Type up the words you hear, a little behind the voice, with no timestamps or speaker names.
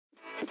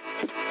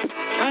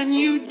Can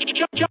you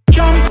jump?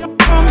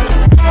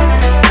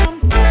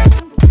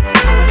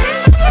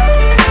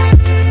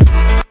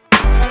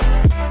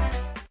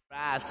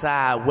 Ride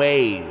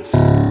sideways.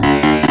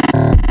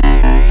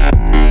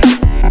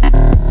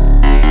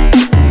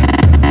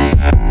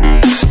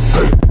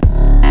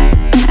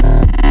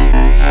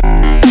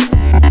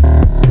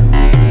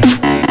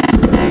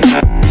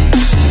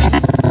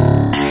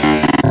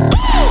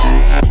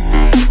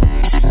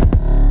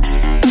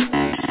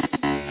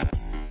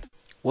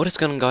 What is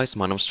going on, guys?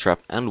 My name is Trap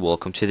and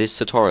welcome to this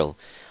tutorial.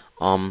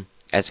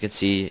 As you can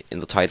see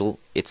in the title,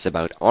 it's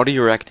about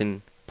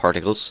audio-reacting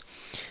particles,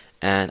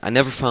 and I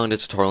never found a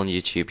tutorial on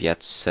YouTube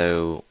yet,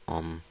 so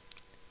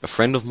a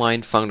friend of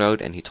mine found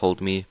out and he told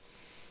me,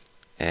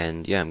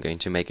 and yeah, I'm going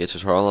to make a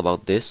tutorial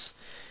about this,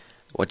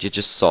 what you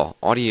just saw,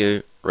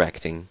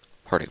 audio-reacting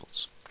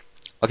particles.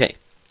 Okay,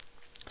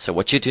 so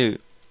what you do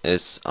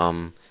is,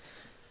 I'm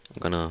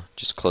gonna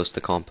just close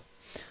the comp.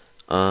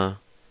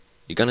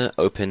 You're gonna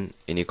open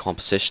a new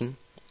composition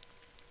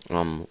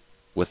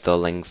with the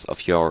length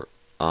of your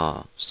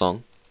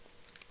song,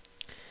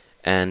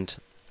 and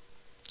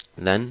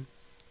then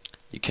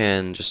you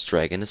can just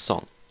drag in a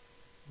song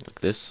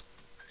like this.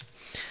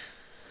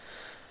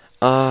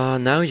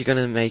 Now you're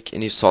gonna make a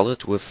new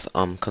solid with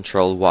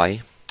Control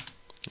Y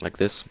like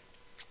this,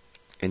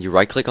 and you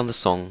right click on the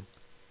song,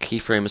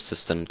 keyframe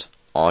assistant,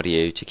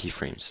 audio to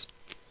keyframes.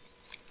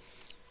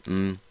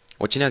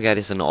 What you now get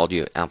is an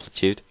audio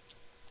amplitude,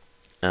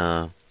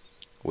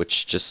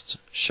 which just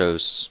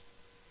shows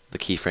the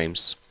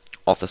keyframes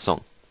of the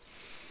song.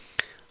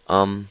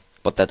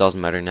 But that doesn't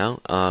matter now.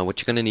 What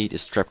you're gonna need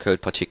is trapcode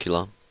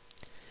particular,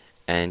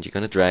 and you're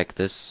gonna drag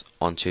this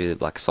onto the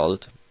black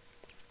solid.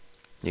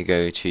 You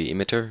go to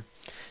emitter,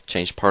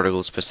 change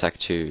particles per sec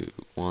to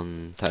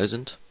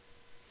 1000,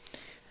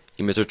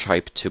 emitter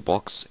type to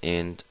box,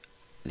 and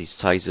the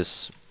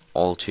sizes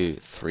all to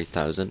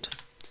 3000,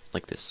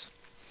 like this,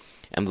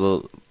 and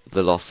the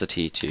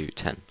velocity to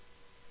 10.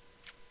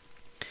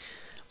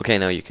 Okay,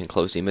 now you can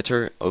close the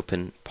emitter,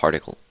 open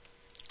particle.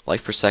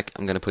 Life per sec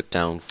I'm gonna put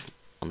down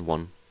on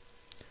 1,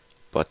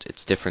 but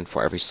it's different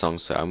for every song,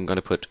 so I'm gonna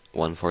put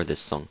 1 for this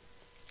song.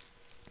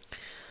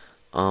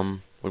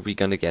 What we're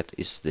gonna get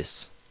is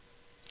this.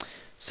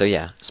 So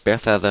yeah, spare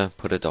feather,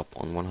 put it up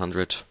on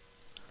 100.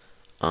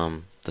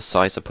 The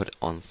size I put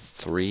on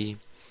 3,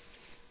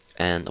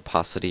 and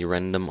opacity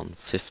random on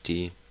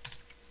 50.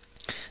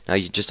 Now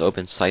you just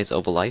open size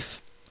over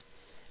life,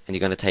 and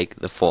you're gonna take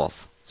the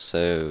 4th.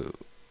 So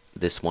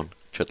this one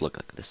should look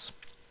like this.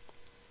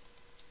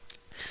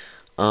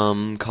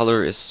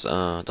 Color is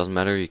doesn't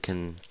matter, you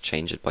can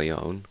change it by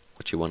your own,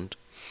 what you want.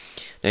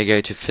 Now you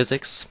go to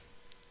physics,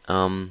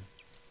 and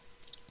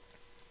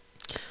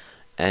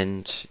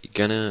you're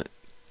gonna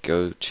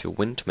go to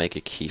Win to make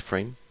a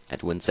keyframe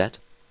at Win Z,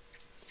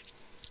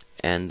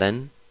 and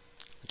then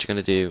what you're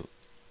gonna do,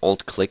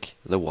 Alt click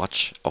the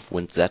watch of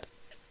Win Z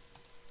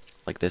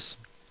like this.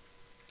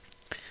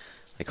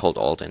 I hold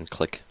Alt and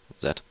click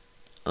Z.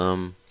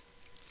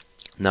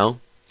 Now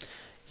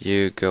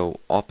you go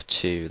up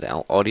to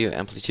the audio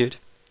amplitude,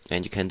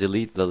 and you can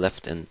delete the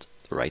left and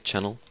the right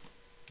channel.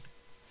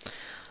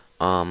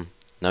 Now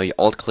you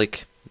alt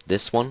click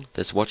this one,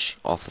 this watch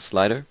off the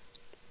slider,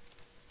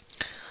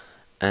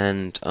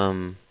 and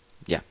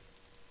yeah,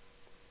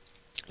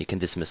 you can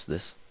dismiss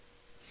this.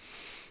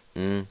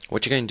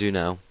 What you're going to do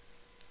now,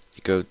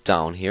 you go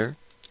down here,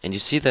 and you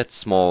see that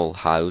small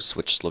house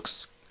which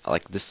looks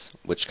like this,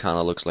 which kind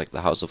of looks like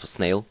the house of a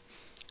snail.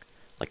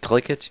 Like,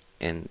 click it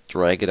and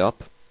drag it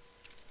up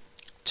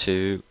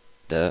to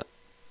the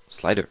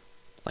slider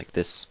like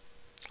this.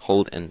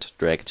 Hold and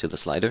drag to the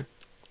slider.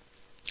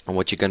 And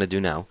what you're gonna do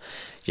now,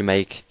 you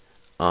make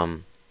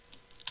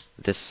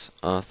this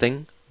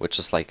thing, which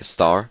is like a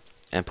star,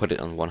 and put it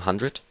on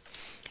 100.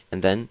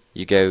 And then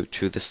you go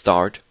to the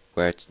start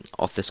where it's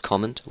of this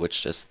comment,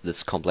 which is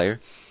this comp layer.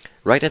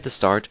 Right at the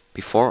start,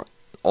 before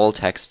all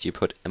text, you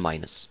put a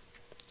minus.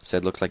 So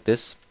it looks like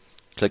this.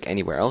 Click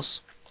anywhere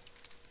else.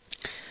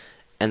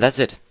 And that's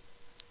it.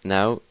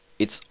 Now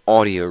it's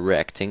audio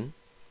reacting,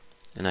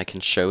 and I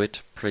can show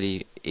it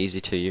pretty easy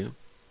to you.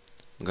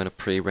 I'm gonna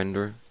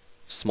pre-render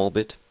a small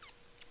bit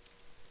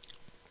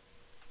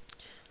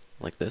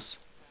like this.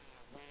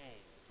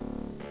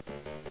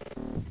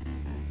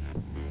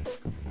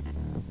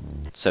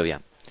 So yeah,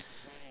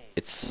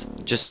 it's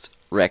just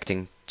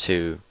reacting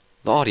to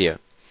the audio.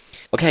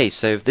 Okay,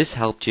 so if this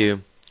helped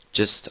you,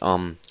 just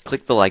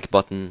click the like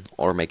button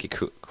or make a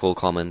cool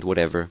comment,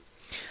 whatever.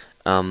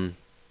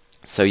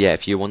 So yeah,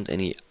 if you want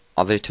any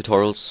other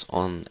tutorials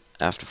on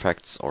After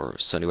Effects or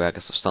Sony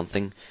Vegas or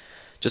something,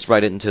 just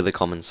write it into the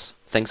comments.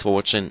 Thanks for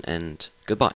watching, and goodbye.